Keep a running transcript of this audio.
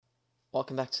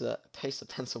Welcome back to the Pace of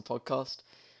Pencil podcast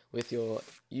with your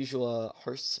usual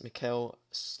hosts, Mikhail,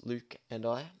 Luke, and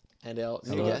I, and our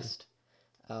new Hello. guest,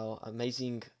 our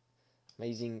amazing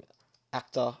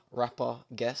actor, rapper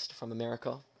guest from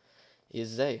America, is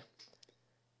Zay.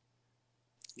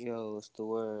 Yo, what's the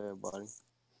word, everybody?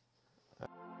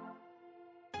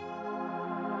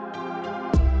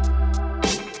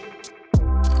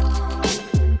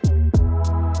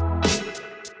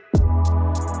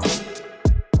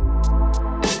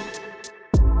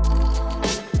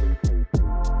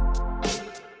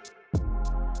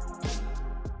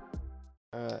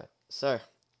 So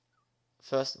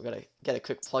first we're gonna get a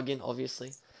quick plug in,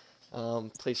 obviously.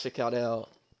 Please check out our.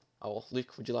 Oh,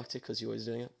 Luke, would you like to? Because you're always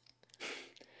doing it.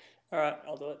 All right,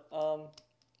 I'll do it.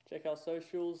 Check our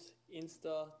socials: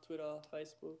 Insta, Twitter,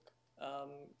 Facebook.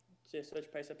 Just search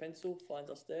Pacer Pencil, finds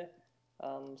us there.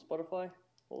 Spotify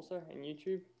also and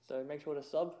YouTube. So make sure to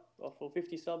sub. Well, for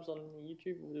 50 subs on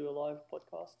YouTube, we'll do a live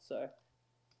podcast. So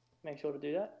make sure to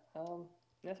do that. I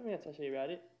think that's actually about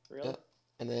it, really. Yeah.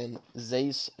 And then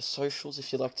Zay's socials,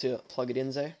 if you'd like to plug it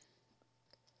in, Zay.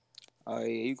 Yeah,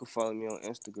 you can follow me on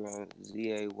Instagram,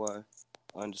 ZAY__LOCO.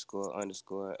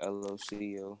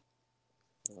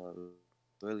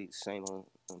 Really the same on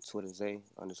Twitter,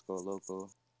 Zay_Loco.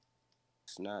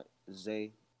 It's not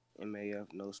Zay, MAF,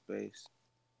 no space.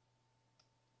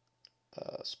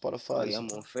 Spotify. Oh yeah, I'm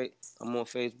on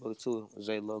Facebook too,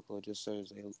 Zay Loco. Just search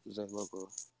Zay Loco.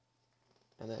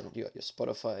 And then you got your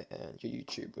Spotify and your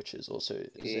YouTube, which is also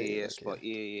Zay. Yeah, Loco.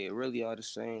 yeah, really all the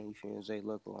same. You feel Zay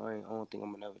Loco? I don't think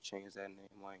I'm gonna never change that name.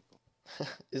 I ain't gonna.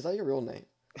 Is that your real name?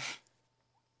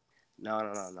 No.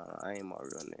 I ain't my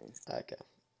real name. Okay,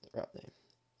 rap name.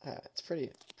 It's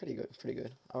pretty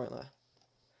good. I won't lie.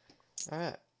 All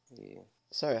right. Yeah.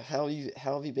 So how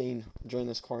have you been during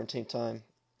this quarantine time?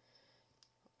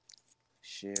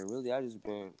 Shit, really, I just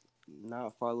been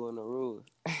not following the rules.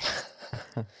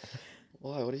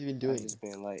 Why? What have you been I doing? just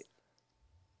been like,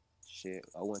 shit.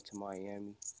 I went to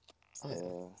Miami. Oh,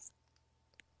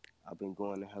 yeah. I've been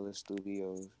going to hella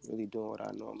studios, really doing what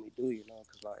I normally do,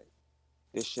 cause like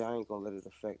this shit, I ain't gonna let it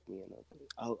affect me.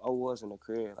 I was in the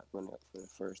crib like when it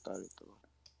first started though.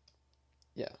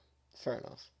 Yeah, fair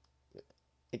enough.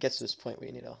 It gets to this point where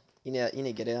you need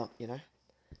to get out,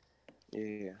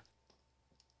 Yeah.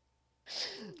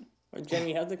 Well,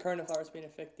 Jamie, how's the coronavirus been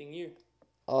affecting you?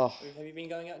 Oh, Have you been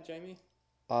going out, Jamie?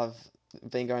 I've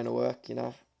been going to work,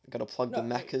 got to plug the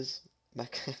No, hey.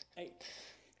 Maccas.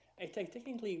 Hey,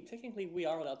 technically, we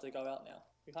are allowed to go out now.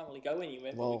 We can't really go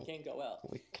anywhere, but Well, we can go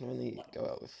out. We can only Like- go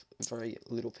out with very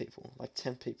little people, like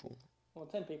 10 people. Well,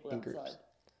 10 people In outside. groups.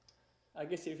 I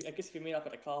guess if you meet up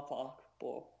at a car park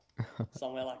or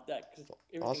somewhere like that, because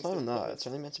Oh, it's not even that. It's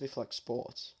only meant to be for like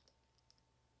sports.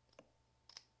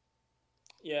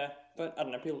 Yeah, but I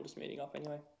don't know. People are just meeting up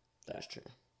anyway. That's true.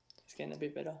 It's getting a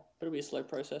bit better, but it'll be a slow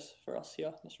process for us here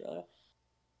in Australia.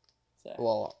 So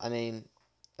Well, I mean,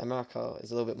 America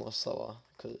is a little bit more slower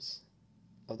because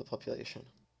of the population.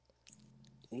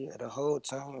 Yeah, the whole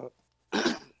time,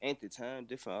 ain't the time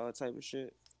different, all type of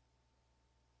shit.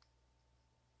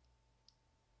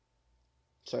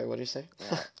 Sorry, what did you say?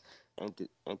 Yeah.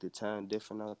 ain't the time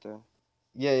different out there?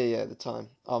 Yeah, the time.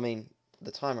 I mean,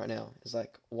 the time right now is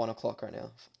like 1 o'clock right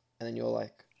now. And then you're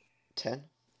like 10?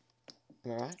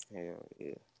 Am I right? Hell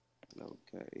yeah.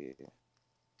 Okay, yeah.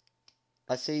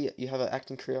 I see you have an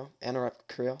acting career and a rap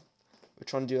career.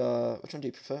 Which one do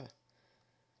you prefer?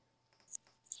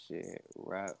 Shit,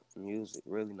 rap, music,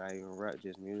 really not even rap,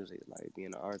 just music, like being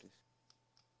an artist.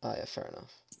 Ah, yeah, fair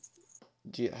enough.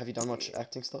 Have you done much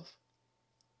acting stuff?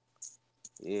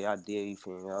 Yeah, I did, you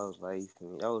feel me? I was like, you feel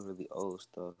me? That was really old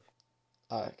stuff.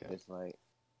 Ah, okay. It's like,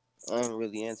 I ain't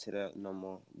really into that no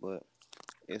more, but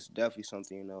it's definitely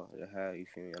something, to have, you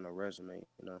feel me, on a resume,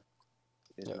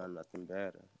 It's Yeah. not nothing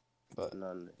bad. But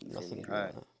Nothing, you feel nothing me, you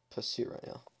hide. wanna pursue right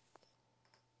now.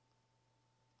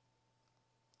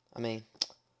 I mean,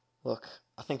 look,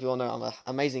 I think we all know I'm an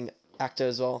amazing actor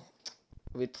as well.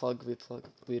 Weird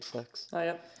flex. oh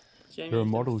yep, Jamie. You're a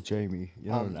model, Jamie.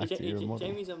 You're not an Ja- actor, you're a model.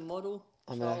 Jamie's a model,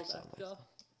 I'm an child actor. actor,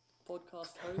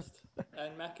 podcast host,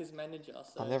 and Mac is manager.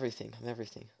 So, I'm everything.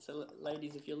 so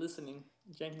ladies, if you're listening,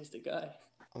 Jamie's the guy.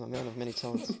 I'm a man of many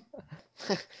talents.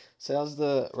 So how's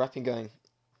the rapping going?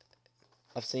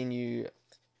 I've seen you.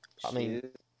 I mean,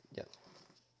 Shit. yeah.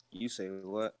 You say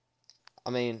what? I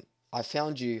mean, I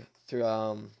found you through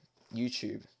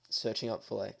YouTube, searching up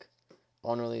for like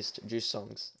unreleased Juice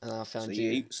songs, and I found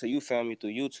you. So you found me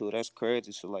through YouTube. That's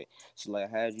crazy. So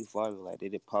how did you find me? Like,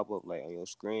 did it pop up like on your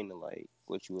screen or like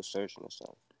what you were searching or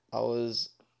something? I was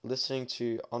listening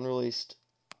to unreleased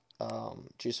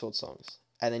Juice WRLD songs,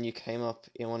 and then you came up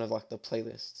in one of like the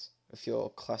playlists with your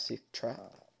classic trap.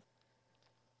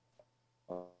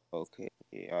 Okay,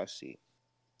 yeah, I see.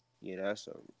 Yeah, that's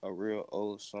a real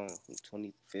old song from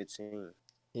 2015.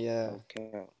 Yeah. No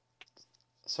cap.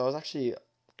 So I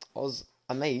was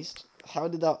amazed. How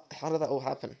did that all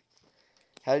happen?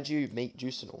 How did you meet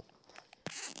Juice and all?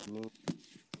 Me,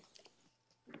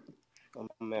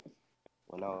 I met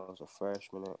when I was a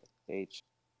freshman at age.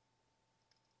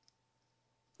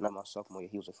 Not my sophomore year,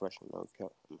 he was a freshman. No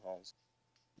cap.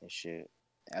 And shit.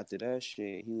 After that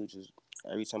shit, he was just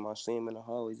every time I see him in the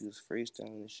hallways, he was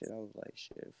freestyling and shit. I was like,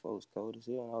 shit, folks cold as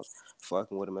hell. And I was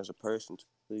fucking with him as a person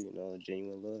too,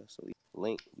 genuine love. So we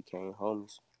linked, became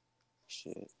homies.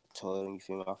 Shit, told him, you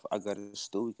feel me? I got a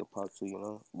stew we could pop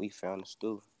to. We found a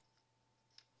stew.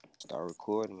 Start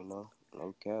recording.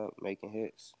 No cap, making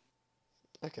hits.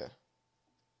 Okay, It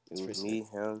it's was pretty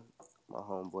sick. me, him, my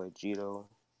homeboy Gito,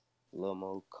 Lil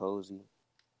Mo, Cozy,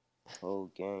 whole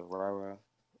gang, Rara,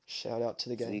 Shout out to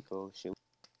the gang. Zico, shit.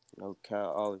 No cap,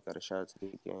 always got a shout out to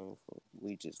the gang.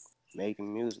 We just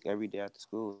making music every day after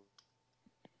school.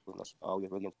 That's all we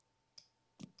really.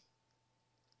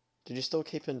 Did you still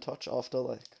keep in touch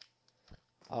after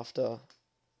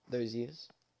those years?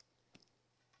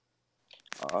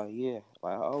 Yeah,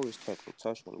 like I always kept in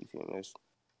touch with him. You feel me? It's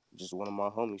just one of my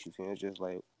homies. You feel me? It's just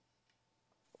like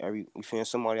you feel me?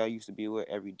 Somebody I used to be with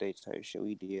every day type shit.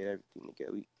 We did everything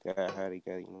together. We got high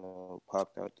together.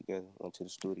 Popped out together. Went to the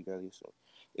studio together. So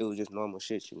it was just normal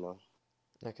shit.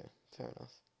 Okay, fair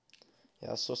enough.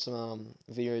 Yeah, I saw some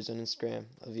videos on Instagram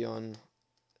of you on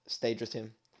stage with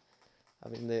him. I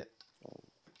mean,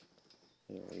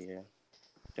 Yeah.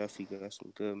 Definitely got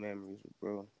some good memories,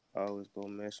 bro. I always go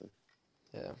missing.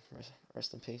 yeah,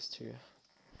 rest in peace to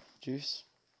Juice.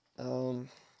 Um,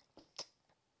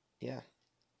 yeah.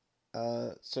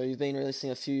 So you've been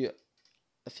releasing a few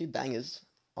bangers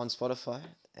on Spotify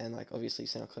and like obviously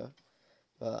SoundCloud,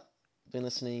 but been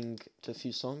listening to a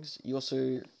few songs. You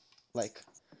also like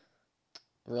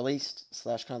released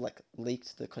slash kind of like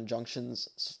leaked the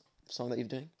Conjunctions song that you're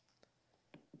doing.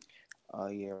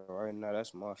 Yeah, right now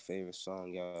that's my favorite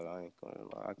song, y'all. I ain't gonna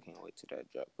lie, I can't wait till that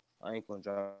drop. I ain't gonna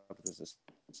drop it as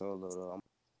a solo though.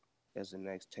 As the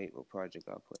next tape or project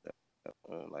I put up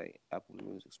on like Apple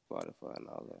Music, Spotify, and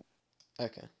all that.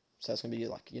 Okay, so that's gonna be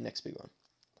like your next big one.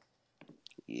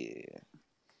 Yeah.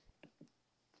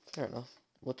 Fair enough.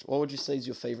 What would you say is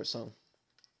your favorite song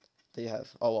that you have?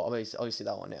 Oh, well, obviously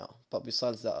that one now. But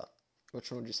besides that,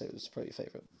 which one would you say was probably your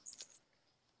favorite?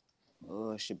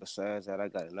 Oh shit. Besides that, I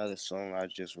got another song I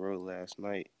just wrote last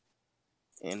night,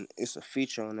 and it's a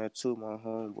feature on that too. My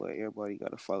homeboy, everybody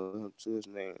gotta follow him too. His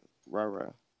name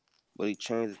Rara, but he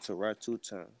changed it to Ra 2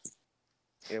 times.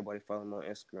 Everybody follow him on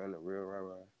Instagram, the real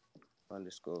Rara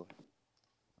underscore.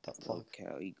 That No plug.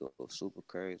 cow, he go super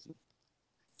crazy.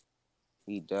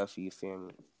 He definitely, you feel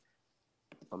me,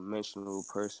 a mentionable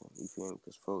person, you feel me?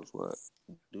 Because folks, what,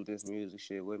 do this music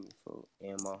shit with me, folks.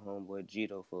 And my homeboy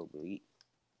Gito, folks, but he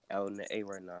out in the A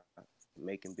right now,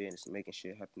 making business, making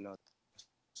shit happen out.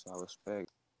 So I respect.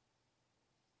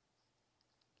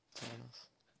 Fair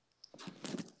enough.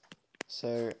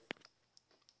 So,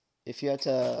 if you had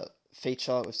to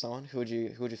feature with someone, who would you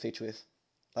feature with?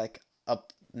 Like a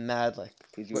mad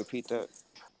Could you what repeat that?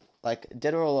 like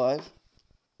dead or alive?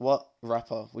 What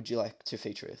rapper would you like to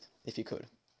feature with if you could?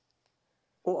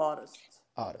 Or artists.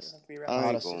 Doesn't Artist. have to be rap. I ain't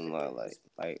Artist. gonna lie,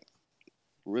 like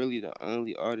really the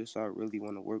only artist I really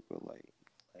want to work with, like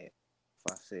if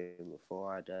I said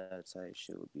before I die type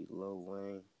shit would be Lil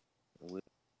Wayne,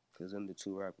 because them the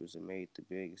two rappers that made the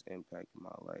biggest impact in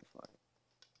my life. Like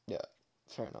Yeah.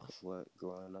 Fair enough. what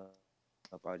growing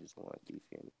up, I just wanted to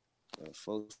feel me.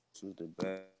 Folks was the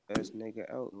best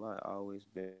nigga out. Like always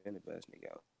been the best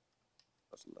nigga out.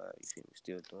 Like you feel me,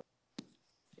 still doing.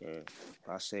 And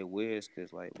I say Wiz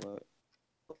because like what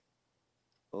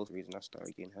both reasons I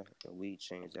started getting high. The weed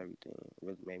changed everything. It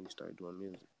really made me start doing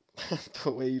music.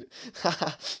 But weed.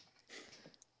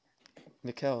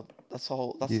 Mikhail,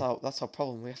 Yeah. that's our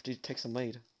problem. We have to take some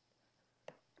weed.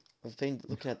 We've been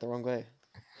looking at the wrong way.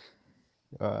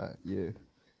 Alright, yeah.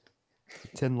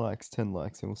 10 likes, 10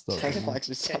 likes, and we'll start 10 doing likes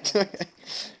it. we start 10 doing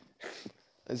likes.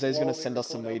 it. Zay's While gonna we send us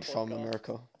some record our weed from podcast.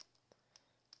 America.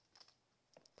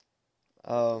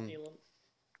 From Um, Elon.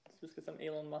 Let's get some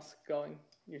Elon Musk going.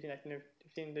 You've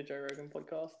seen the Joe Rogan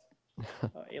podcast.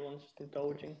 Elon's just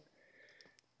indulging.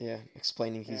 yeah,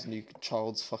 explaining his new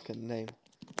child's fucking name.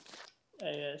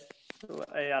 Yes. I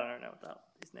don't know what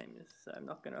his name is, so I'm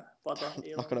not gonna bother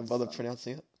Elon. Not gonna bother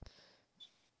pronouncing it.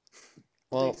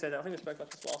 I Well, think we spoke about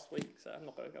this last week, so I'm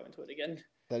not gonna go into it again.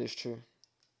 that is true.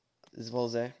 As well,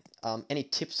 Zay. Any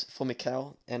tips for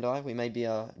Mikhail and I? We may be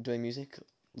doing music,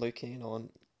 low key, on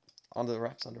under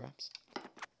wraps, under wraps.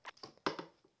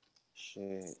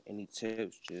 Shit, any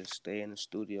tips? Just stay in the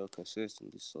studio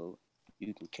consistently so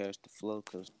you can catch the flow.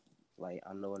 Cause like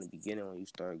I know in the beginning when you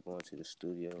start going to the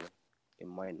studio, it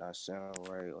might not sound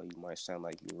right, or you might sound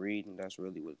like you're reading. That's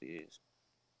really what it is.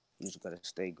 You just gotta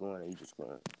stay going, and you just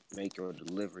gonna make your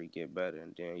delivery get better,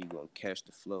 and then you gonna catch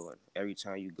the flow. And every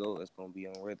time you go, it's gonna be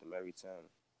on rhythm every time.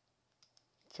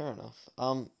 Fair enough.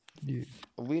 Yeah.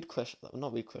 A weird question,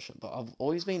 not weird question, but I've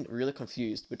always been really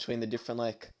confused between the different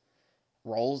like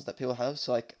roles that people have.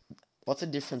 So like, what's the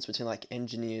difference between like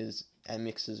engineers and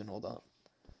mixers and all that?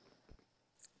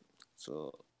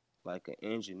 So, like an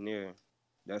engineer,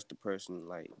 that's the person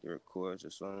like that records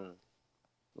a song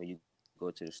when you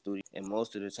go to the studio. And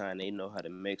most of the time, they know how to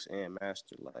mix and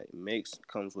master. Like mix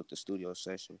comes with the studio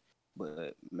session,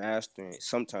 but mastering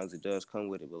sometimes it does come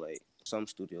with it. But like some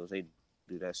studios, they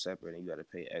do that separate, and you got to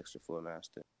pay extra for a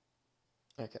master.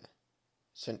 Okay,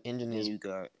 so an Then engineer's you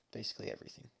got basically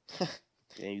everything.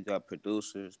 then you got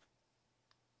producers,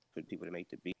 for people to make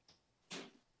the beat.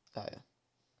 Oh yeah.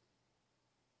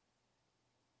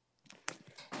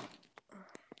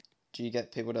 Do you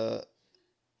get people to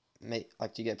make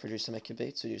like? Do you get producers to make your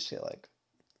beats, or do you just get like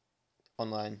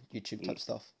online YouTube type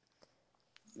stuff?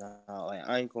 Nah, like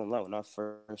I ain't gonna lie. When I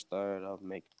first started off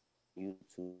making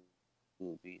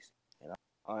YouTube beats, and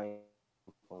I ain't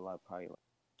gonna lie, probably like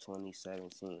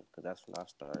 2017, because that's when I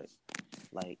started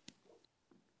like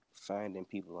finding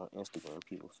people on Instagram,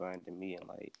 people finding me and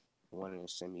like wanting to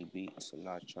send me beats and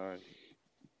not charge.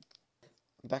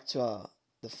 Back to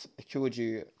who would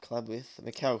you collab with?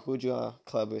 Mikhail, who would you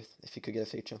collab with if you could get a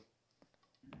feature?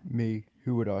 Me,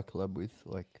 who would I collab with?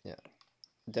 Like,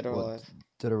 Dead or what, alive?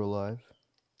 dead or alive?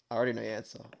 I already know your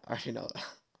answer. I already know it.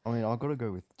 I mean, I gotta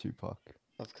go with Tupac.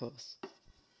 Of course.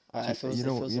 Alright, You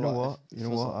know, it you know alive. what? It You know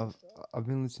feels what? alive. I've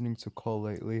been listening to Cole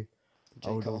lately. I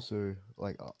J. would Cole. also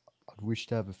like. I'd wish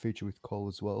to have a feature with Cole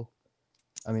as well.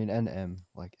 I mean, and M,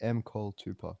 like M, Cole,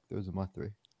 Tupac. Those are my three.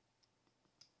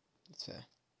 That's fair.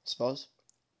 Suppose?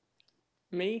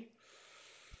 Me?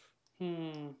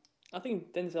 I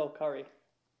think Denzel Curry.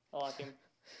 I like him.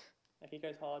 Like he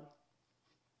goes hard.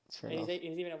 That's fair And enough.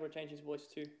 he's even able to change his voice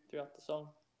too throughout the song.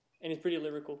 And he's pretty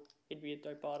lyrical. He'd be a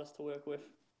dope artist to work with.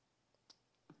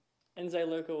 And Zay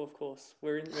Loco, of course.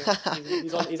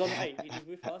 He's on. Hey, he's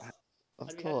with us. Of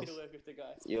I'd be course. happy to work with the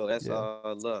guy. Yo, that's Yeah.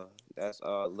 all love. That's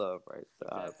all love right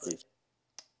there. I Exactly. appreciate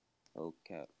it.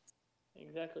 Okay.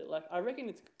 Exactly. Like I reckon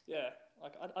it's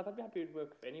Like I'd be happy to work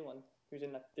with anyone who's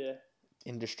in like the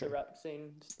Industry. rap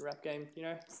scene, just the rap game. You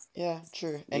know. Yeah,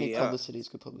 true. Any Yeah. publicity is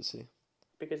good publicity.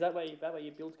 Because that way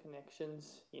you build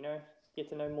connections. You know, get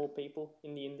to know more people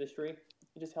in the industry.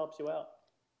 It just helps you out.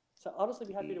 So I'd honestly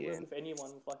be happy to work with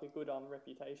anyone with like a good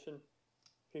reputation,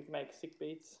 who can make sick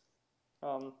beats,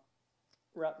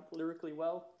 rap lyrically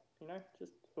well. You know,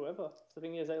 just whoever. So I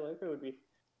think Zay Loco would be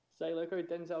Zay Loco,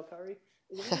 Denzel Curry.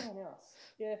 Is there anyone else?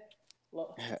 Yeah,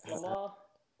 Lamar,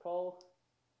 Cole.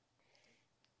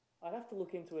 I'd have to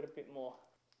look into it a bit more.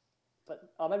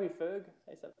 But maybe Ferg.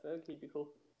 ASAP Ferg, he'd be cool.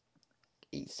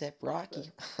 ASAP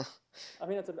Rocky. I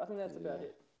think that's about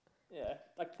it. Yeah,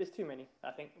 like there's too many,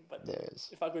 I think. But There is.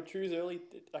 if I could choose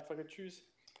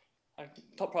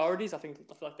top priorities, I feel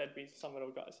like that'd be some of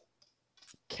those guys.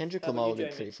 Kendrick How about Lamar you, would be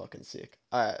Jamie? pretty fucking sick.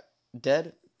 Alright,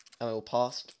 Dead or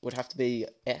Past would have to be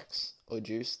X or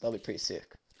Juice. That'll be pretty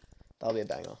sick. That'll be a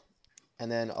banger. And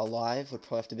then Alive would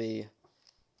probably have to be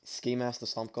Ski Mask the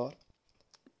Slump God,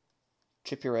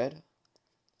 Trippie Redd,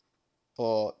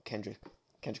 or Kendrick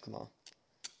Lamar.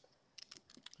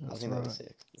 I That's think that'd be right.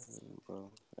 sick. Bro,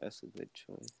 that's a good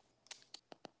choice.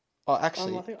 Oh,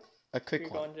 actually, I think a quick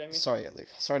keep one. going, Jamie. Sorry, Luke.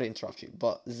 Sorry to interrupt you,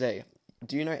 but Zay,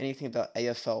 do you know anything about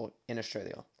AFL in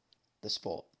Australia, the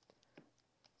sport?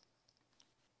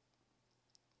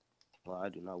 Well, I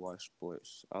do not watch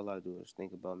sports. All I do is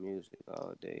think about music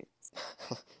all day.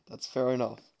 That's fair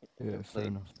enough. Yeah, fair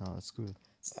enough. No, that's good.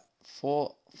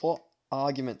 For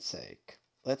argument's sake,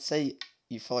 let's say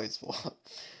you follow sport.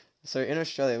 So in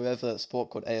Australia, we have a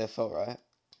sport called AFL, right?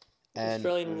 And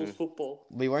Australian rules football.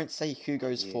 we won't say who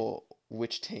goes Yeah. for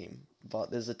which team,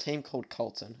 but there's a team called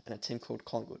Carlton and a team called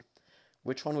Collingwood.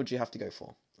 Which one would you have to go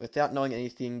for? Without knowing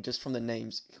anything, just from the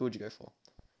names, who would you go for?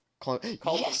 Carlton.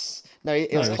 Yes! No,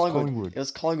 it No, was it was Collingwood. Collingwood. It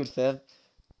was Collingwood, fair.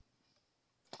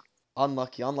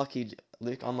 Unlucky,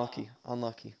 Luke. Unlucky.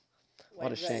 What a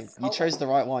Wait, Zay, shame. You Carlton. chose the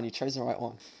right one. You chose the right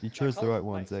Carlton-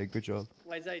 one, wait. Zay. Good job.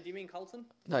 Wait, Zay, do you mean Carlton?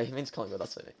 No, he means Collingwood.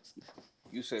 That's what it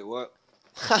You say what?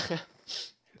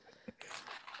 means.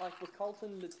 Like, was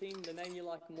Carlton the name you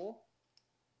like more?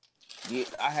 Yeah,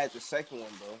 I had the second one,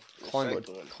 bro. The Collingwood.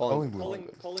 second one.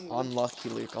 Collingwood. Collingwood. Unlucky,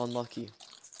 Luke. Unlucky.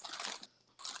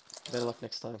 Better luck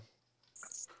next time.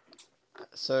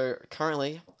 So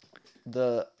currently,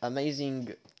 the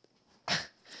amazing.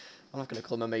 I'm not gonna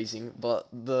call him amazing, but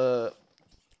the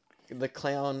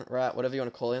clown rat, whatever you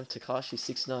want to call him, Takashi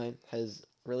 69 has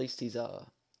released his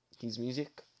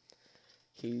music.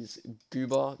 His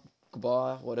Gooba,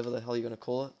 whatever the hell you're gonna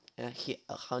call it, and it hit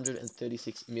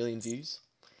 136 million views.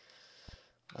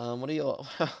 What are your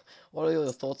what are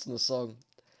your thoughts on the song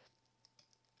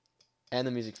and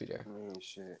the music video? Man,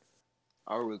 shit.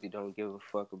 I really don't give a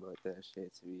fuck about that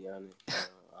shit, to be honest.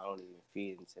 I don't even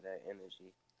feed into that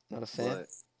energy. Not a fan. But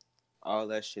all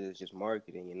that shit is just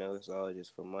marketing, you know? It's all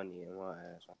just for money in my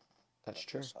ass. That's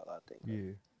true. That's all I think.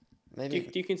 Yeah. Maybe.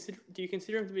 Do you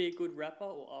consider him to be a good rapper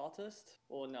or artist,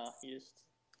 or nah? You just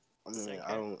I mean, Okay.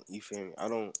 I don't, you feel me? I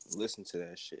don't listen to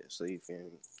that shit, so you feel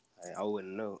me? I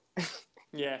wouldn't know.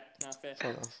 yeah, nah, fair.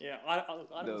 Fair enough. Yeah, I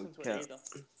don't No listen to cap. it either.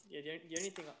 Yeah,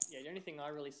 the only thing I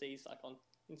really see is like on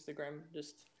Instagram.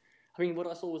 Just, I mean, what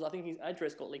I saw was I think his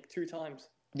address got leaked 2 times,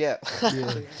 Yeah.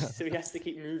 Yeah. so he has to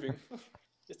keep moving,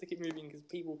 just to keep moving because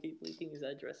people keep leaking his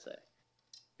address. So,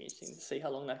 be interesting to see how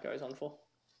long that goes on for.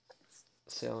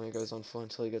 See how long it goes on for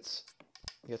until he gets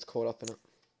caught up in it.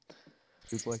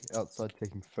 He's like outside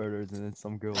taking photos, and then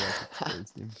some girl like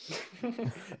exposed him.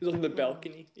 He's on the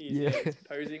balcony. He's Yeah.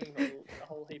 posing with a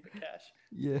whole heap of cash.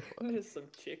 Yeah. And there's some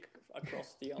chick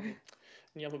across the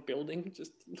other building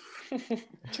just.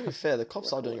 To be fair, the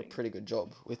cops are doing a Recording. pretty good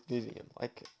job with moving him.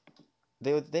 Like,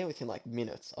 they were there within like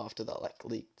minutes after that like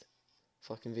leaked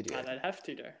fucking video. And they'd have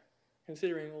to though,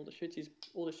 considering all the shit he's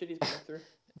been through.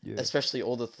 Yeah. Especially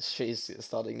all the shit he's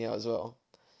starting now as well.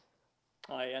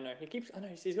 I know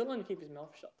he's got to learn to keep his mouth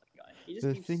shut. That guy. He just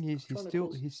The keeps thing is, trying to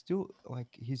cause- he's still like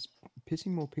he's pissing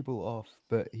more people off,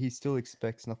 but he still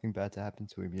expects nothing bad to happen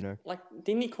to him. You know. like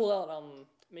didn't he call out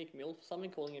Meek Mill for something,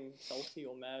 calling him salty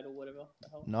or mad or whatever the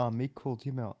hell? Nah, Meek called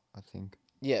him out. I think.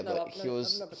 Yeah, No, but but he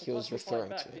was Tekashi referring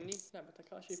fight back, to him. didn't he? No, but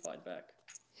Takashi fight back.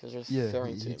 He was Yeah,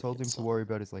 referring he to him. told him to something. worry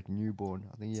about his like newborn.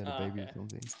 I think he had a baby Okay. or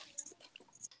something.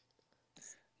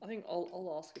 I think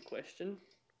I'll ask a question.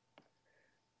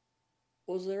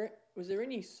 Was there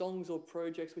any songs or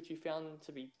projects which you found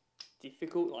to be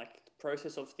difficult, like the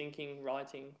process of thinking,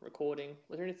 writing, recording?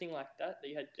 Was there anything like that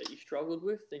that you struggled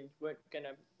with and you weren't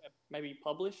gonna maybe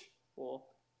publish or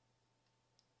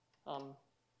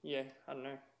yeah, I don't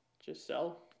know, just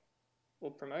sell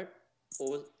or promote, or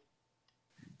was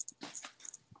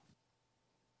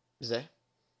Zay?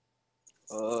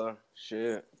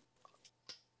 Shit.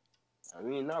 I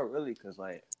mean, not really, cause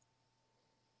like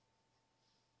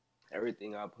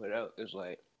everything I put out is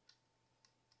like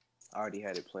I already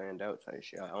had it planned out type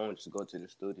shit. I don't just go to the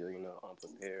studio, you know,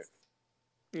 unprepared.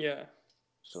 yeah.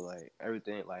 So like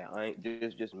everything, like I ain't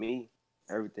just me.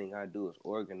 Everything I do is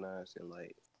organized and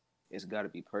like it's got to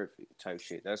be perfect type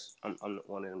shit. I'm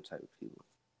one of them type of people.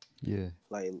 Yeah.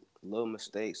 Like little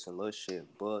mistakes and little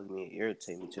shit bug me and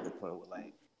irritate me to the point where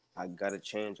like I gotta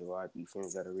change it or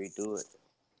gotta redo it.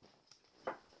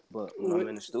 But when I'm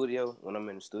in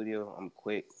the studio, I'm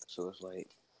quick. So it's like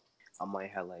I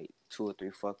might have like 2 or 3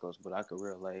 fuck ups, but I could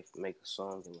real life make a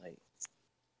song in like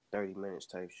 30 minutes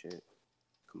type shit.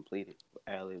 Completed with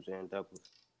ad-libs and doubles.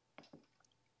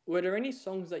 Were there any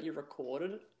songs that you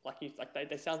recorded, like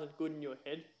they sounded good in your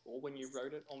head, or when you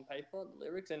wrote it on paper, the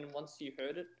lyrics, and once you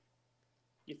heard it,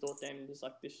 you thought, "Damn, this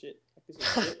is shit,"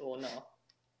 or no?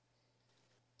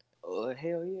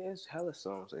 Hell yeah, it's hella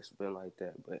songs that's been like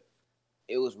that, but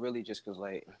it was really just cause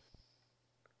like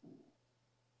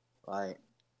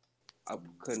I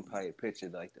couldn't probably picture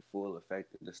like the full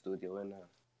effect of the studio in there.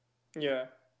 Yeah.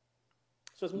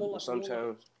 So it's more like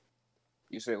sometimes.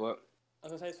 You say what? I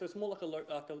was gonna say, so it's more like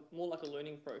a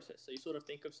learning process. So you sort of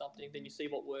think of something, then you see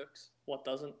what works, what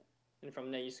doesn't, and from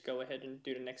there you just go ahead and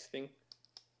do the next thing.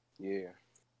 Yeah,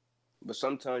 but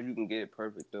sometimes you can get it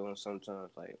perfect though, and sometimes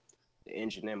like the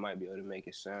engineer might be able to make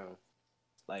it sound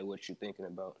like what you're thinking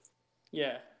about.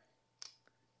 Yeah.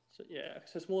 So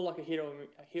it's more like a hit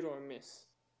or a miss,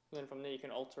 and then from there you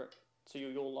can alter it to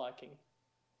your liking.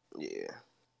 Yeah.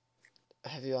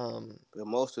 Have you But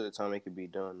most of the time it could be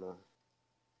done though.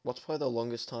 What's probably the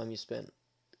longest time you spent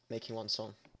making one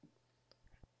song?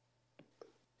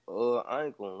 I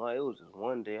ain't gonna lie, it was just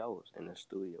one day I was in the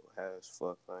studio high as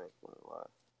fuck, I ain't gonna lie.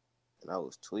 And I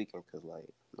was tweaking cause like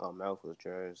my mouth was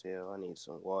dry as hell. I need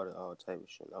some water, all type of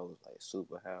shit. And I was like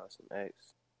super high on some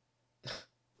X.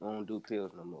 I don't do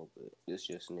pills no more, but it's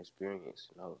just an experience.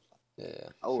 And I was like, Yeah.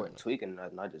 I wasn't tweaking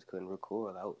nothing. I just couldn't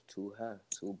record. I was too high,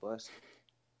 too busted.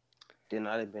 Then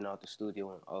I had been out the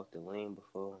studio and off the lean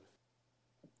before.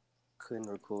 couldn't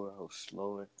record. I was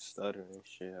slowing, stuttering,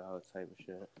 shit, all type of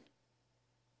shit.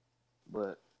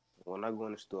 But when I go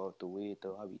in the store with the weed,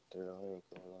 though, I be thorough. I ain't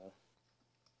gonna lie.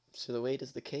 So the weed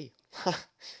is the key.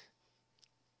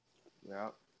 Yeah.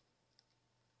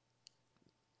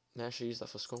 Now I should use that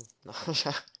for school.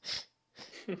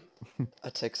 No, I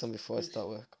take some before I start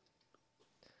work.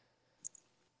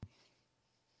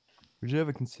 Would you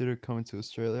ever consider coming to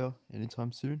Australia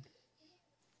anytime soon?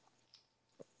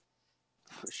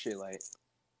 Shit, like,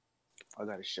 I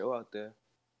got a show out there.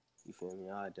 You feel me?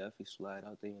 I definitely slide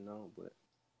out there, you know. But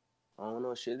I don't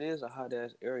know. Shit is a hot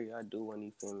ass area. I do want,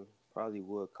 you feel me? Probably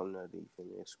would come there to, you feel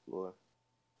me, explore,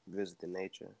 visit the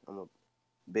nature. I'm a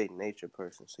big nature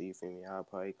person, so you feel me? I'll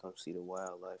probably come see the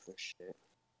wildlife and shit.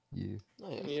 Yeah. Oh,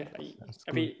 yeah, Yeah, fair enough. That's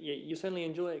I good. mean, yeah, you certainly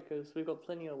enjoy it because we've got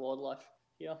plenty of wildlife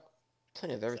here.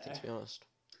 Plenty of everything, So- to be honest.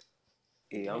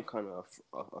 Yeah, I'm kind of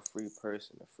a free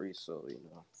person, a free soul, you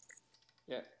know.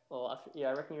 Yeah, well,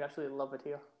 I reckon you actually love it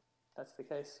here. That's the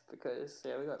case because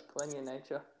we got plenty of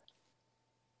nature.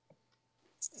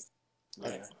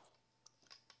 Yeah.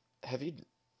 Have you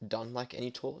done like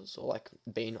any tours or like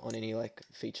been on any like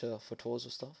feature for tours or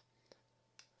stuff?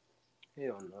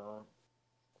 Hell no.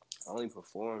 I only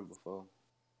performed before.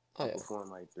 Oh I yeah. performed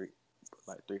like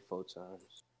three, 4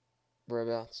 times.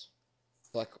 Whereabouts?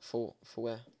 Like for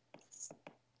where?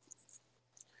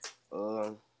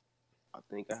 I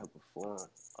think I have performed.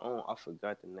 I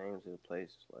forgot the names of the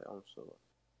places. Like I'm so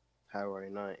high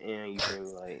right now, and you feel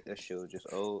me? Like that shit was just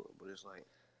old, but it's like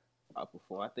I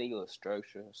performed. I think it was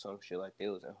Structure or some shit like that. It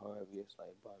was in Harvey. It's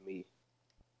like by me.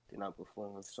 Then I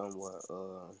performed somewhere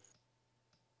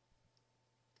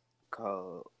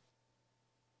called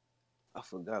I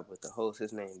forgot, but the host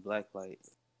his name Blacklight,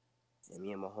 and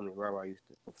me and my homie Rara used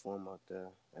to perform out there.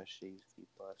 That shit used to be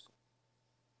busting.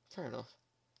 Fair enough.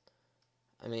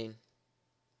 I mean,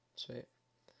 sweet.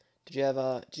 Did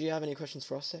you have any questions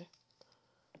for us there?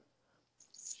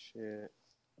 Shit,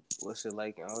 what's it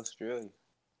like in Australia?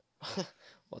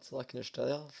 What's it like in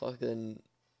Australia? Fucking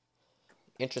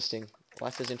interesting.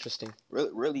 Life is interesting.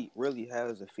 Really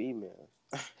has a female.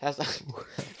 How's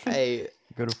hey, You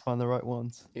gotta find the right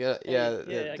ones. yeah, I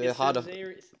they're guess hard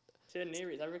to. certain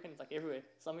areas. I reckon it's like everywhere.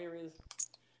 Some areas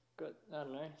got I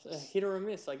don't know, it's a hit or a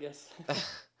miss. I guess.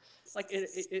 Like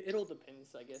it all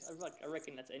depends. I guess. I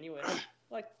reckon that's anywhere.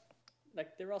 Like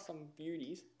there are some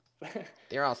beauties.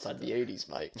 There are some That's a- beauties,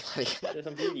 mate. There's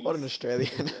some beauties. What an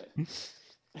Australian.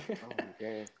 Oh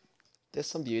man. There's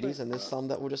some beauties and there's some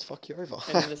that will just fuck you over.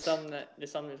 And then there's some that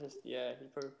just you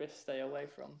probably best stay away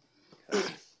from.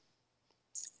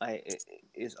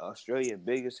 Is Australia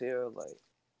big as hell? Like,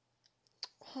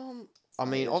 I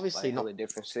mean, it's, obviously like, not. hella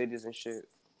different cities and shit.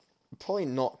 Probably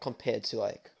not compared to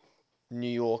like New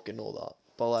York and all that,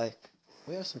 but like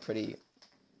we have some pretty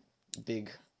big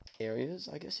areas,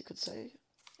 I guess you could say.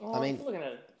 Well, I mean- if you're looking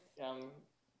at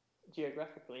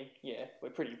geographically, yeah, we're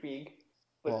pretty big.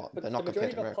 Well, but not the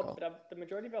majority compared to of our America. the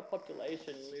majority of our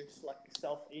population lives like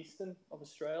southeastern of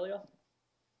Australia.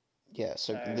 Yeah,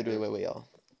 so So- literally where we are.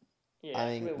 Yeah, I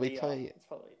mean, where we we probably- are. It's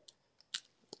probably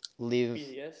Live,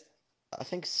 busiest. I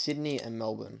think Sydney and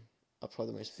Melbourne are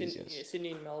probably the most busiest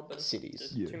Sydney and Melbourne.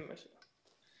 cities. Yeah. Two most-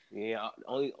 Yeah,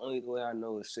 only way I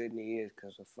know is Sydney is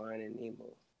because of Finding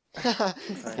Nemo.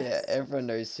 Yeah, everyone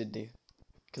knows Sydney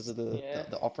because of Yeah.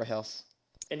 the Opera House.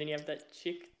 And then you have that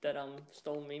chick that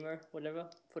stole Nemo, whatever,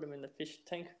 put him in the fish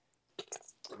tank.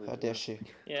 How dare she?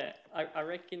 Yeah, I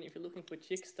reckon if you're looking for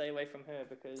chicks, stay away from her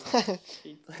because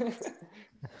she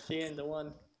she ain't the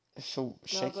one. She'll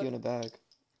shake you but- in a bag.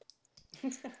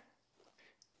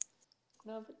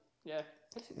 No, but yeah.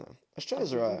 No.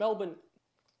 Australia's alright.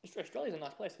 Australia's a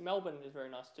nice place. Melbourne is very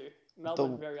nice too.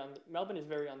 Melbourne is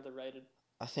very underrated.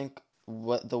 I think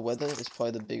the weather is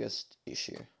probably the biggest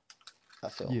issue, I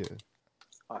feel. Yeah.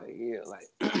 Oh yeah, like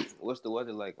what's the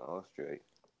weather like in Australia?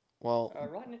 Well,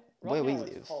 Right where now we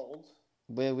it's live. cold.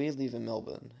 where we live in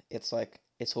Melbourne, it's like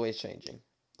it's always changing.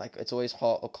 Like it's always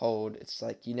hot or cold. It's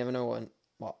like you never know what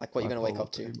you're gonna wake Bipolar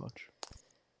up to. pretty much.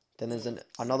 Then there's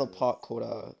another part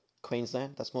called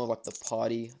Queensland. That's more like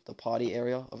the party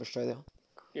area of Australia.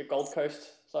 Yeah, Gold Coast.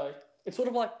 So it's sort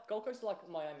of like Gold Coast is like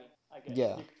Miami, I guess.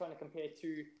 Yeah. You're trying to compare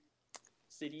two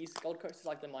cities. Gold Coast is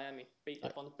like the Miami,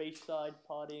 like on the beach side,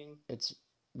 partying. It's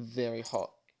very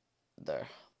hot there.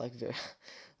 Like very,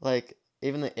 like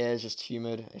even the air is just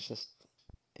humid. It's just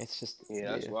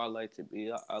Yeah, that's where I like to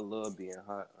be. I love being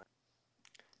hot.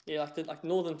 Yeah, like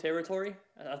Northern Territory.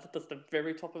 That's the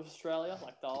very top of Australia,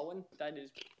 like Darwin. That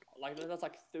is that's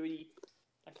like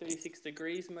 36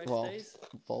 degrees most days.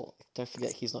 Well, don't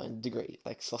forget he's not in degree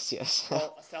like Celsius.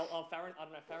 Well, Fahrenheit. I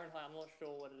don't know Fahrenheit. I'm not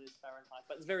sure what it is Fahrenheit,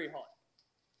 but it's very hot.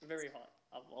 very hot.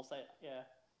 I'll say it,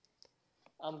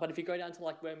 yeah. But if you go down to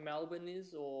like where Melbourne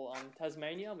is, or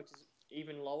Tasmania, which is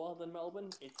even lower than Melbourne,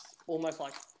 it's almost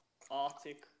like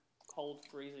Arctic, cold,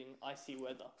 freezing, icy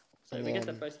weather. So And we get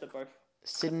the then best of both,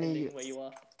 Sydney, depending where you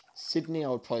are. Sydney, I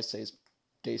would probably say is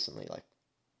decently like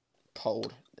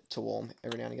cold to warm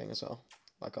every now and again as well,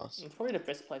 like us. It's probably the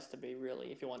best place to be,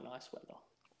 really, if you want nice weather.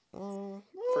 Uh,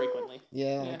 Frequently.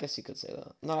 yeah, I Yeah. guess you could say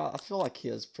that. No, I feel like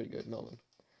here's pretty good, Melbourne.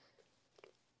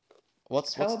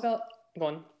 What's How about go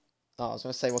on? Oh, I was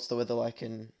gonna say, what's the weather like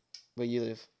in where you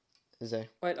live? Is there?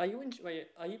 Wait, are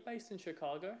you based in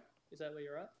Chicago? Is that where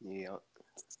you're at? Yeah,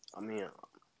 I mean,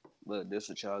 but this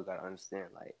what y'all gotta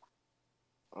understand. Like,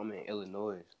 I'm in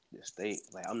Illinois, the state.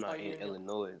 Like, I'm not in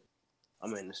Illinois.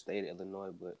 I'm in the state of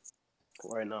Illinois, but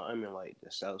right now I'm in like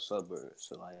the south suburbs.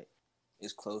 So like,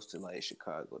 it's close to like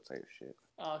Chicago type shit.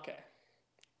 Oh, okay.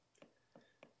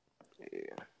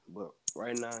 Yeah, but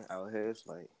right now out here it's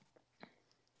like,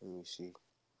 let me see.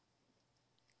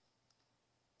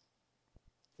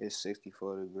 It's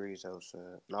 64 degrees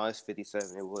outside. No, it's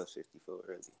 57. It was 64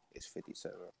 early. It's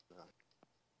 57 right now.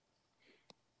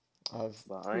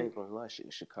 But I ain't gonna lie,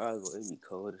 Chicago, it be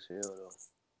cold as hell though.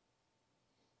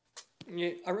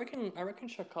 Yeah, I reckon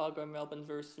Chicago and Melbourne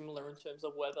very similar in terms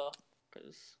of weather,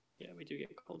 because yeah, we do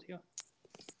get cold here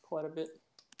quite a bit.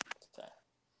 So.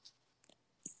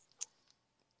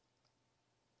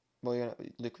 Well,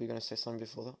 Luke, were you gonna say something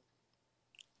before that?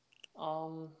 I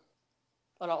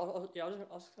was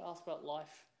just gonna ask about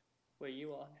life where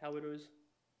you are, how it is.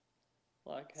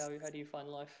 Like, how do you find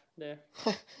life there?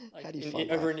 Like, How do you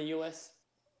find over life? in the US?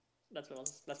 That's what I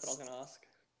was gonna ask.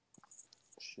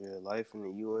 Shit, life in the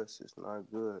US is not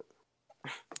good.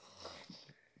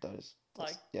 That's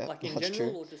like in that's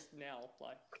general, true. or just now,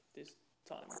 like this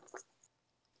time?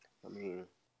 I mean,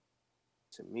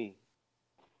 to me,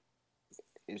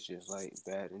 it's just like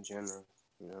bad in general,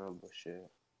 you know. But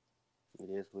shit, it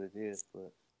is what it is.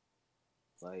 But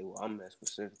like, where I'm at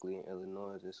specifically in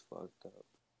Illinois, it's fucked up.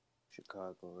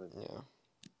 Chicago,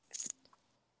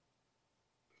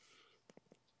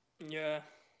 Yeah. Yeah.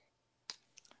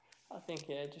 I think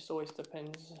it just always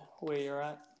depends where you're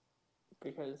at,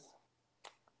 because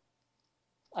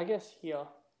I guess here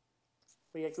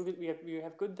we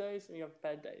have good days and we have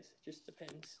bad days. It just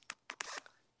depends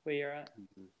where you're at,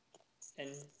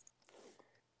 and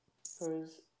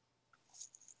because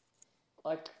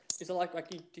like is it like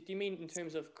do you mean in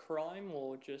terms of crime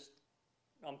or just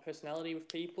personality with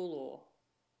people or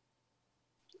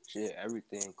shit,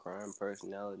 everything, crime,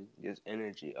 personality, just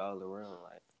energy all around,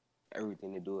 like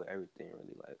everything to do with everything,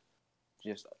 really, like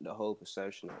just the whole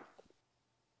perception of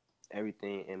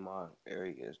everything in my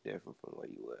area is different from where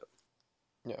you live.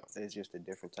 Yeah. It's just a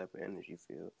different type of energy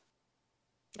field.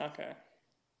 Okay.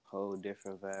 Whole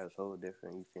different vibes, whole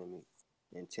different, you feel me,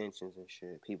 intentions and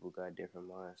shit. People got different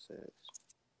mindsets.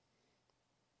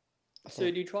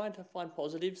 So do you try to find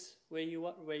positives where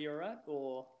you're at,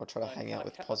 or try to hang out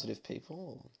with positive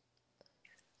people?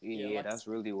 Yeah, that's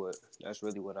really what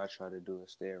I try to do,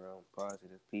 is stay around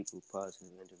positive people, positive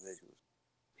individuals.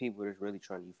 People that's really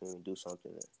trying to, you feel me, do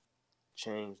something to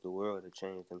change the world, to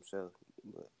change themselves,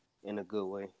 but in a good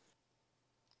way.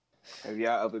 Have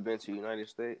y'all ever been to the United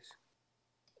States?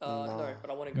 No, but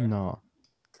I want to go. No.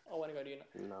 I want to go to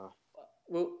No.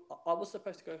 Well, I was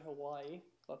supposed to go to Hawaii,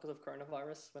 but because of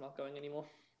coronavirus, we're not going anymore.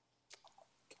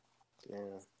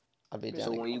 Yeah. I'd be down.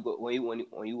 So when you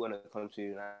want to come to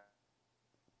United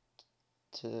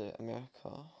to America,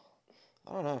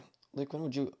 I don't know. Luke, when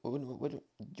would you would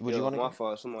you want to? My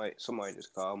fault. Somebody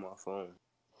just called my phone.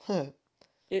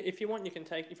 If you want, you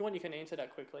can answer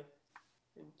that quickly.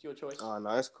 It's your choice. Oh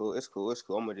no, it's cool. I'm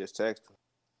gonna just text him.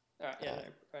 All right, yeah,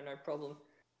 no problem.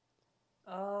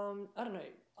 I don't know.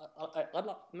 I'd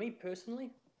like, me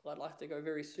personally, I'd like to go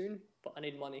very soon, but I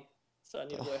need money, so I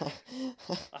need to work.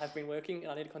 I have been working,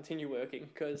 and I need to continue working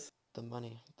because the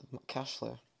money, the cash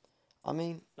flow. I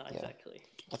mean, exactly.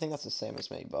 I think that's the same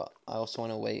as me, but I also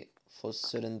want to wait for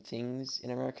certain things in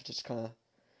America to just kind of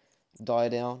die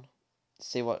down,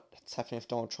 see what's happening with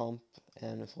Donald Trump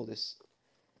and with all this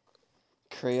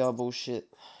Korea bullshit.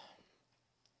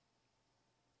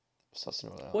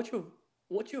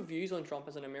 What's your views on Trump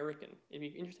as an American? It'd be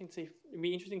interesting to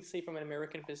see from an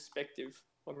American perspective,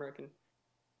 or American,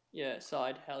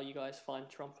 side, how you guys find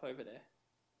Trump over there.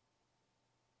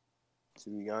 To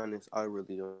be honest, I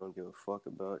really don't give a fuck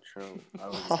about Trump. I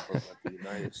don't give a fuck about the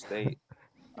United States.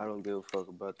 I don't give a fuck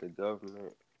about the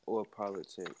government or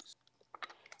politics.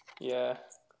 Yeah.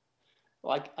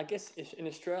 Like, I guess in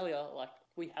Australia, like,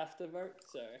 we have to vote,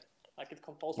 so like it's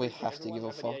compulsory for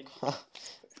everyone for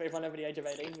everyone over the age of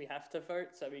 18. We have to vote,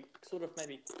 so we sort of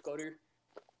maybe got to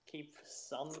keep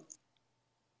some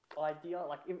idea,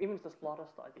 like even if it's the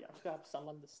slightest idea, I'm just gonna have some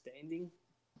understanding.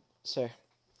 So,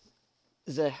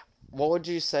 Zay, what would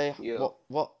you say? Yeah.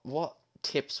 What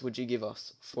tips would you give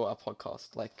us for our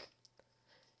podcast? Like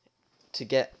to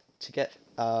get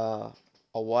a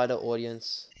wider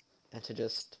audience and to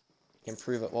just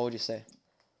improve it. What would you say?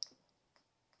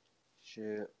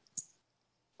 Shit.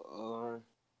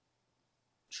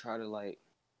 Try to like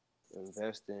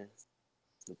invest in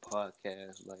the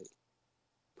podcast. Like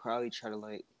probably try to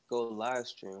like go live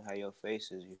stream how your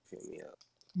faces. You feel me up.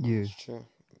 Yeah. It's true.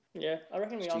 Yeah, I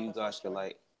reckon we So are you gonna start guys could showing.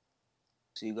 like.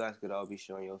 So you guys could all be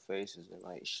showing your faces and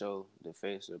like show the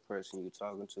face of the person you're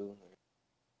talking to. And,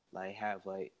 like have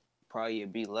like probably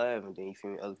it be live and then you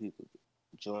feel me other people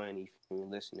join. You feel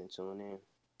me listening, tune in,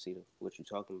 see what you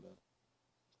talking about.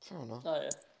 Fair enough. Oh yeah.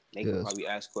 They can Yes. probably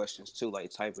ask questions too,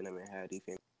 like typing them in how you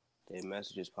feel me? Their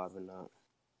messages popping out.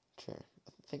 True.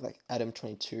 I think like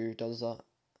Adam22 does that.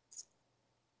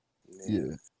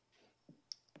 Yeah.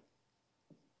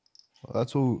 Well,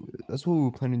 that's what we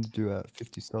were planning to do at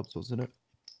 50 subs, wasn't it?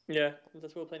 Yeah,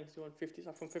 that's what we're planning to do on 50,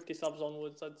 from 50 subs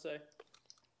onwards, I'd say.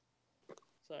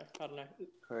 So, I don't know.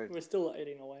 Correct. We're still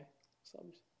eating away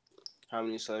subs. How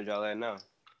many subs y'all at now?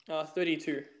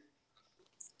 32.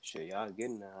 Shit, y'all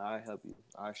getting there. I'll help you.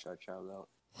 I'll shout y'all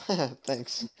out.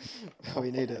 Thanks.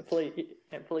 We need it.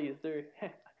 Please do.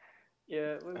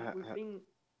 Yeah, we've been.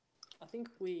 I think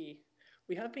we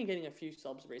have been getting a few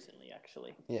subs recently,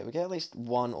 actually. Yeah, we get at least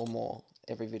one or more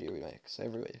every video we make. So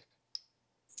every week.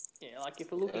 Yeah, like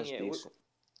if we're looking, That's decent.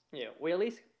 we at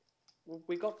least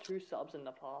we got 2 subs in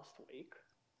the past week.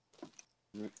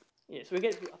 Mm. Yeah, so I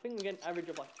think we get an average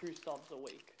of like 2 subs a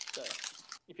week. So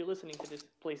if you're listening to this,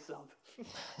 please sub.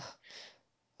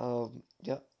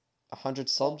 Yeah, 100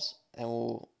 subs, and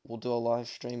we'll do a live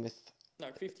stream with. No,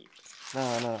 50.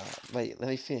 No. Wait, let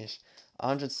me finish.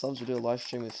 100 subs, we'll do a live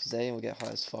stream with Zay, and we'll get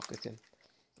high as fuck with him.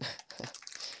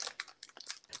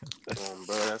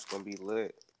 Bro, that's gonna be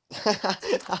lit.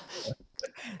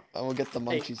 And we'll get the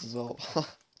munchies as well.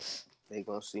 They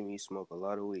gonna see me smoke a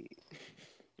lot of weed.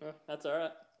 That's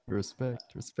alright.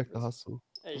 Respect the hustle.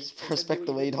 Hey, Respect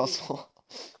the weed hustle.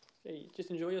 Hey,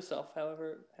 just enjoy yourself,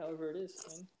 however it is,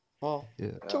 man. Well,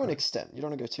 Yeah. to an extent, you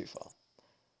don't want to go too far.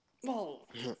 Well,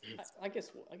 I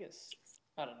guess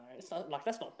I don't know. It's not like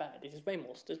that's not bad. There's way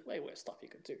worse stuff you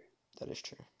could do. That is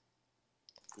true.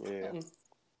 Yeah.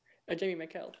 Jamie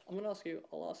McKell,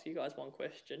 I'll ask you guys one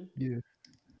question. Yeah.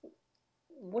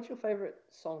 What's your favorite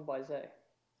song by Zay?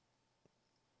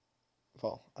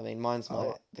 Well, I mean, mine's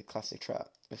the classic trap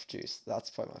with Juice. That's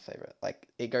probably my favorite. Like,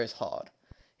 it goes hard.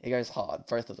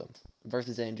 Both of them. Both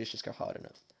of Zay and Juice just go hard in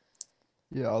it.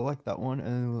 Yeah, I like that one,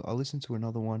 and I listened to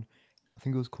another one. I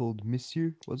think it was called "Miss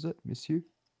You." Was it "Miss You"?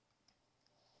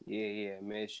 Yeah,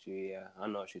 miss you. Yeah, I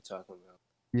know what you're talking about.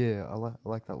 Yeah, I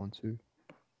like that one too.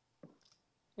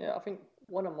 Yeah, I think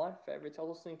one of my favorites. I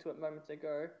was listening to it moments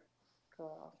ago. I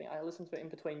think I listened to it in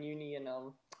between uni and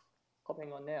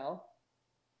hopping on now.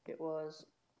 It was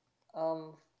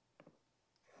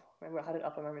remember I had it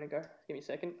up a moment ago. Give me a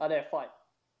second. Oh, there, Fight.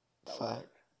 That was Fight. dope.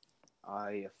 Oh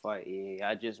yeah, Fight. Yeah,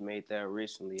 I just made that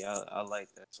recently. I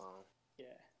like that song.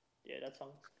 Yeah, that song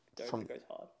dope. From- It goes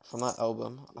hard. From that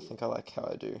album, I think I like How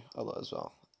I Do a lot as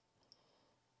well.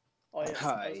 Oh yeah,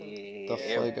 Ah, I listened- yeah. The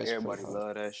flow goes Everybody pretty hard.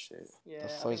 love that shit. Yeah,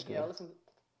 The I flow's think, yeah, good.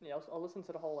 I listened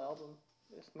to the whole album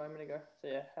just a moment ago. So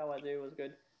yeah, How I Do was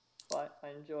good. Fight, I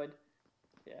enjoyed.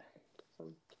 Yeah,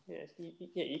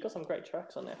 you got some great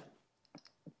tracks on there.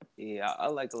 Yeah, I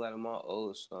like a lot of my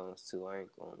old songs too. I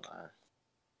ain't gonna lie.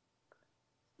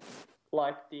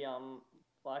 Like the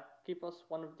like give us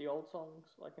one of the old songs,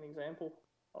 like an example.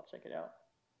 I'll check it out.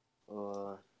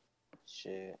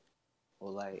 Shit.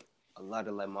 Or like a lot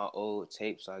of like my old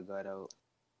tapes I got out.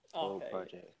 Old Okay.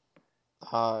 project.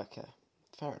 Okay.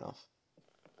 Fair enough.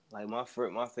 Like my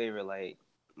favorite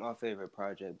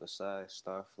project besides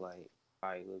Starflight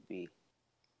probably would be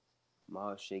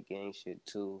Mob Shit Gang Shit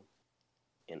 2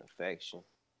 and Affection.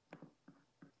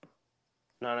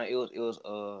 No, it was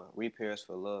Repairs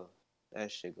for Love. That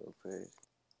shit go crazy.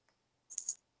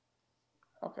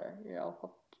 Okay, yeah,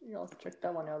 I'll check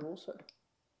that one out also.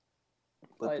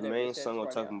 But the there it main is, yeah, song I'm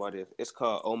it's right talking now. about it's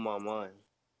called On My Mind.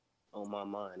 On My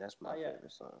Mind. That's my yeah.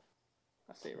 favorite song.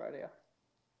 I see it right here.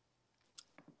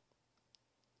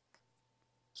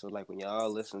 So like when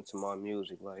y'all listen to my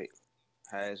music, like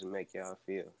how does it make y'all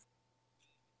feel?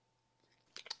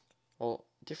 Well,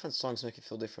 different songs make you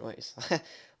feel different ways.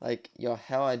 Like your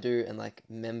How I Do and like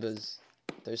Members,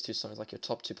 those two songs, like your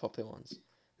top 2 popular ones,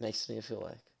 makes me feel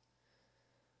like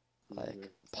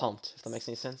pumped, if that makes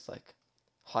any sense, like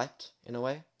hyped in a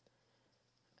way.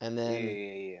 And Yeah, then,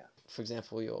 yeah, yeah. for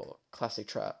example, your classic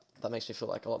trap, that makes me feel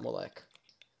like a lot more like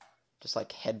just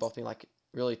like head bopping, like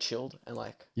really chilled and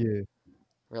like Yeah.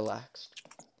 relaxed.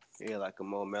 Yeah, like a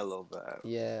more mellow vibe.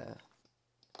 Yeah.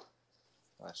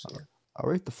 I see. I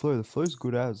rate the flow. The flow's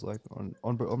good as like on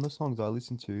the songs I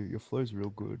listen to, your flow's real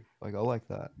good. Like I like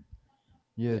that.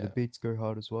 Yeah, the Yeah. beats go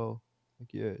hard as well.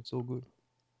 Like yeah, it's all good.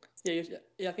 Yeah.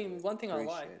 I think one thing I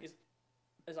like Appreciate it.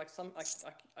 is like some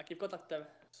like you've got like the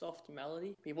soft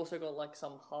melody, but you've also got like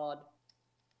some hard.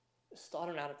 I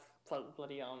don't know how to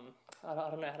bloody I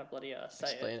don't know how to bloody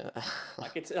say Explain it.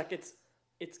 it.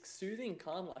 It's soothing,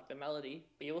 calm like the melody,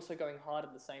 but you're also going hard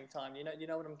at the same time. You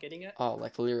know what I'm getting at? Oh,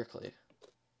 like lyrically.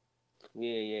 Yeah,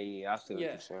 yeah, yeah. I see what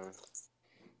Yeah, you're saying.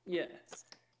 yeah.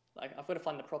 Like I've got to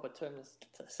find the proper terms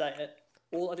to say it.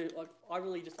 All I do, like I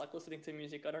really just like listening to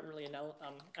music. I don't really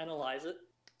analyze it.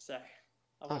 So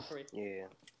I've got Oh, pretty Yeah.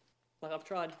 like I've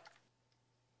tried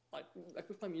like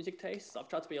with my music tastes. I've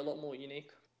tried to be a lot more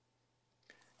unique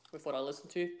with what I listen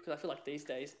to because I feel like these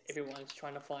days everyone's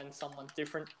trying to find someone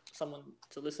different, someone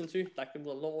to listen to, like a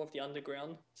lot more of the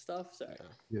underground stuff. So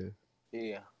yeah. Yeah.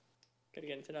 Yeah. gotta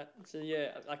get into that. So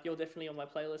yeah, like you're definitely on my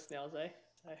playlist now, Zay.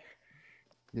 So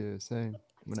Yeah, same.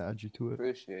 I'm gonna add you to it.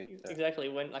 Appreciate that. exactly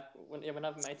when I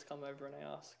have mates come over and I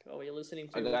ask, "Oh, are you listening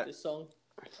I to got this song?"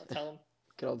 I'll tell them.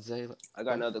 Good old Zay. I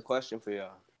got another question for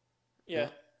y'all. Yeah,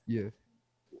 Yeah.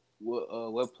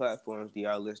 What platforms do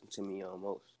y'all listen to me on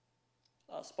most?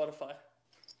 Spotify.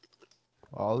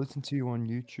 I'll listen to you on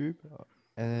YouTube,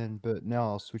 but now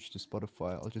I'll switch to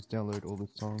Spotify. I'll just download all the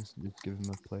songs and just give them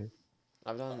a play.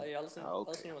 I've done Yeah, I Okay. listen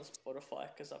to on Spotify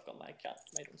because I've got my account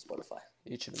made on Spotify.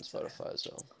 YouTube and Spotify as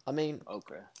well. I mean,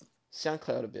 Okay.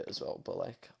 SoundCloud a bit as well, but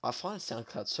like I find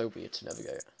SoundCloud so weird to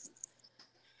navigate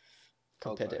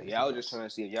compared to Okay. everything Yeah, I was just else. trying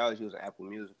to see if y'all was using Apple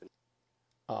Music.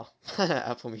 Oh,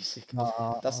 Apple Music.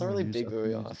 Nah, That's I not don't really use big Apple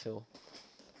area, I Music. feel.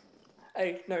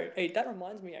 Hey, that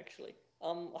reminds me actually.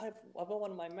 I've got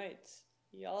one of my mates.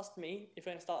 He asked me if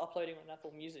I'm gonna start uploading on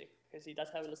Apple Music because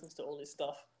that's how he listens to all his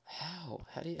stuff. How?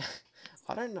 How do you?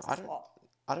 I don't know. I don't. Oh,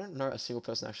 I don't know a single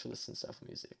person who actually listens to Apple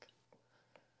Music.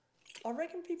 I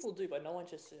reckon people do, but no one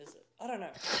just says it. I don't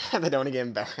know. They don't want to get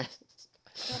embarrassed.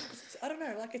 No, because I don't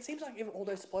know. Like it seems like if all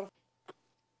those Spotify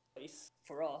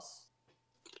for us,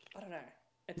 I don't know.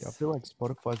 Yeah, I It's feel like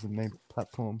Spotify's the main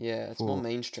platform Yeah, it's more to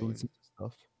mainstream. listen to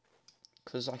stuff.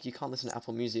 Cause like you can't listen to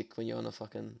Apple Music when you're on a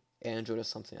fucking Android or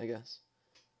something, I guess.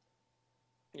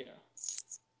 yeah.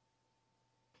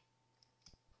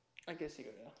 I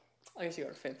guess you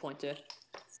got a fair point there.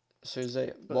 So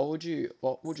Zay, But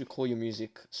what would you call your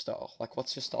music style? Like,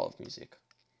 what's your style of music?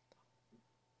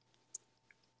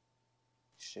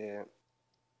 Shit.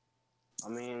 I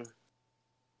mean,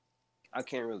 I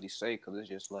can't really say because it's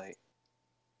just like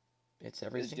It's it's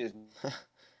everything. just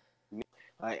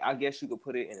like I guess you could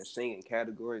put it in a singing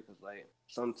category because like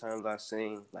sometimes I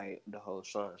sing like the whole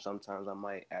song. Sometimes I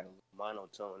might add a little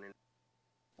monotone in.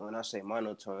 And when I say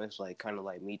monotone, it's like kind of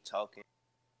like me talking,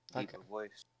 deeper Okay.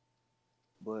 voice.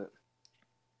 But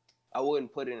I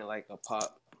wouldn't put it in like a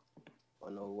pop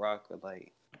or no rock or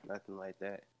like nothing like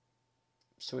that.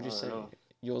 So I would you don't say know.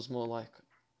 yours more like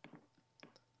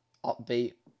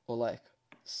upbeat or like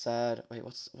sad? Wait,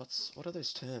 what are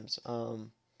those terms?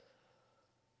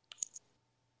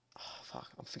 Fuck,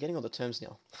 I'm forgetting all the terms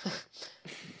now.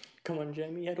 come on,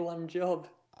 Jamie, you had one job.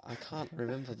 I can't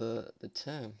remember the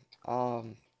term.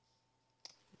 Um,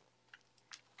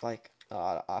 like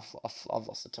I've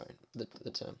lost the tone.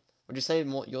 The term. Would you say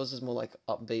more yours is more like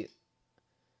upbeat?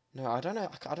 No, I don't know.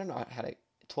 I don't know how to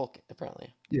talk.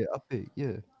 Apparently, Yeah, upbeat.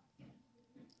 Yeah.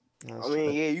 no, I that's true.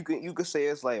 mean, yeah, you could say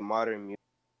it's like modern music.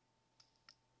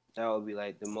 That would be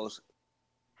like the most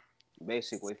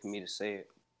basic way for me to say it.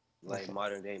 Like Okay,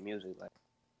 modern day music, like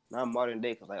not modern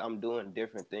day, cause like I'm doing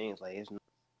different things. Like it's not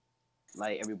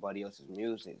like everybody else's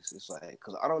music. It's like,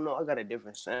 cause I don't know, I got a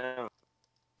different sound.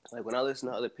 Like when I listen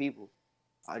to other people,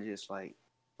 I just like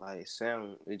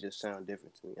sound. It just sound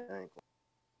different to me. I ain't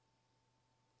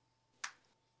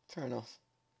fair enough.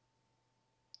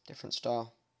 Different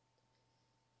style.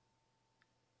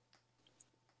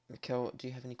 Mikkel, do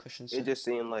you have any questions, It sir? just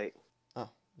seemed like Oh,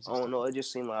 I don't know. It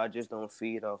just seemed like I just don't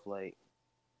feed off like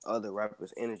other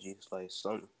rappers' energy. It's like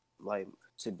some like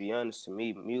to be honest, to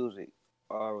me, music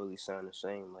all really sound the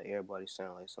same. Like everybody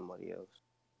sound like somebody else.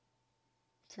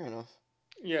 fair enough.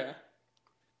 Yeah,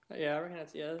 yeah, I reckon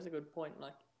that's a good point.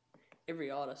 Like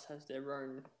every artist has their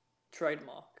own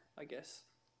trademark, I guess,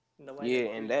 in the way they Yeah,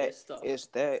 and create their that stuff. it's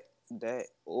that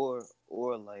or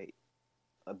like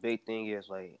a big thing is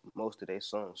like most of their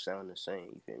songs sound the same.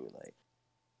 You feel me? Like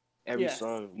every Yeah,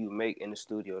 song you make in the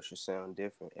studio should sound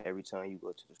different every time you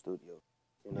go to the studio.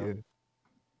 You know. Yeah.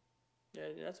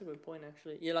 Yeah, that's a good point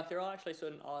actually. Yeah, like there are actually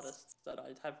certain artists that I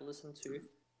have listened to,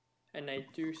 and they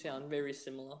do sound very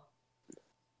similar.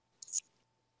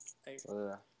 Like,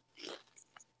 Yeah.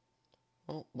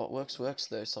 Well, what works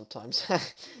though sometimes.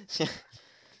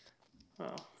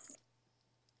 oh,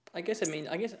 I guess as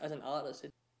an artist,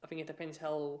 I think it depends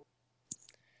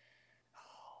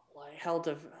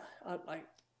like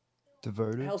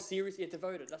Devoted. how serious you're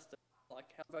devoted. That's the like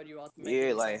how devoted you are to making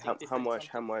Yeah, like something different,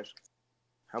 something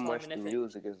how time much and the effort.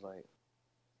 music is like,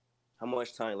 how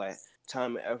much time, like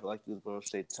time and effort, like you was gonna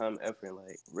say, time, effort, and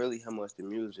like really how much the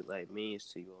music like means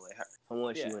to you, like how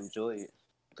much Yeah. you enjoy it.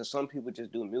 Cause some people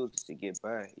just do music to get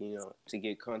by, you know, to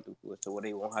get comfortable, so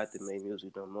they won't have to make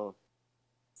music no more.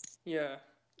 Yeah,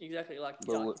 exactly. Like,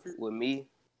 But like with me,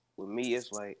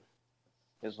 it's like,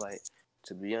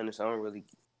 to be honest, I don't really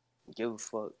give a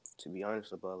fuck, to be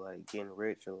honest, about like getting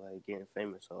rich or like getting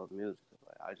famous off music.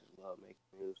 Like I just love making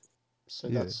music. So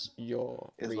Yeah. that's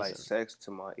your It's like reason. sex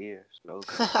to my ears. No.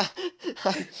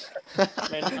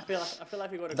 man, I feel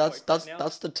like we got a quote right now.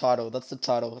 That's the title. That's the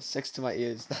title. Sex to my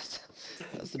ears.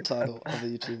 That's the title of the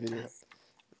YouTube video.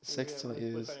 Sex to my We're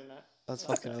ears. putting that. That's I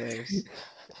like fucking that. hilarious.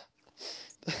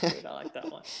 Dude, I like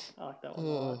that one. I like that one a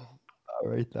lot. Oh, I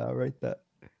rate that. I rate that.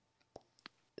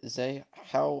 Zay,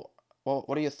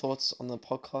 what are your thoughts on the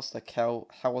podcast? Like, how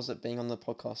was it being on the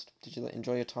podcast? Did you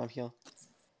enjoy your time here?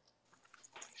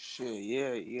 Shit,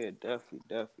 yeah,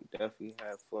 definitely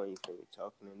have fun. You feel me?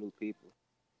 Talking to new people.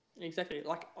 Exactly.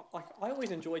 Like I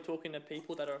always enjoy talking to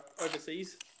people that are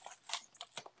overseas.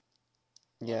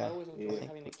 Like, I Yeah, always I enjoy Yeah.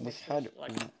 having the think we've connection, had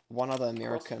like one other cross.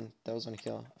 American that was on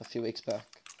here a few weeks back,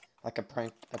 like a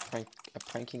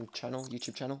pranking channel,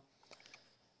 YouTube channel.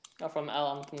 From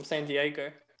San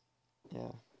Diego.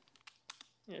 Yeah.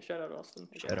 Yeah, shout out Austin.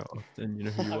 Again. Shout out Austin. You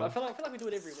know who you I are. feel like we do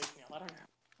it every week now. I don't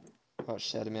know. Oh,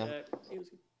 shout him out. Yeah, it was,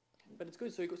 but it's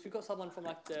good. So we got someone from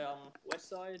like the west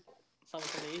side, someone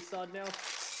from the east side now.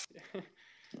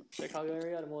 Chicago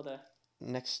area, the more the.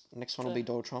 Next one will be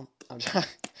Donald Trump. I'm just...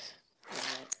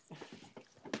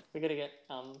 We gotta get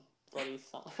bloody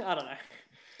something. I don't know.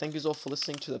 Thank you all for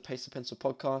listening to the Pace of Pencil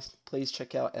podcast. Please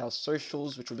check out our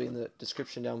socials, which will be in the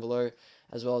description down below,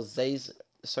 as well as Zay's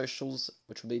socials,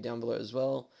 which will be down below as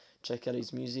well. Check out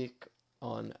his music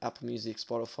on Apple Music,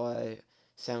 Spotify,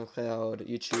 SoundCloud,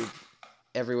 YouTube,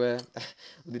 everywhere.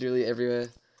 Literally everywhere.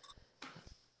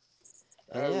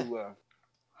 And yeah, Everywhere.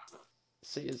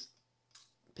 see you.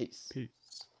 Peace. Peace.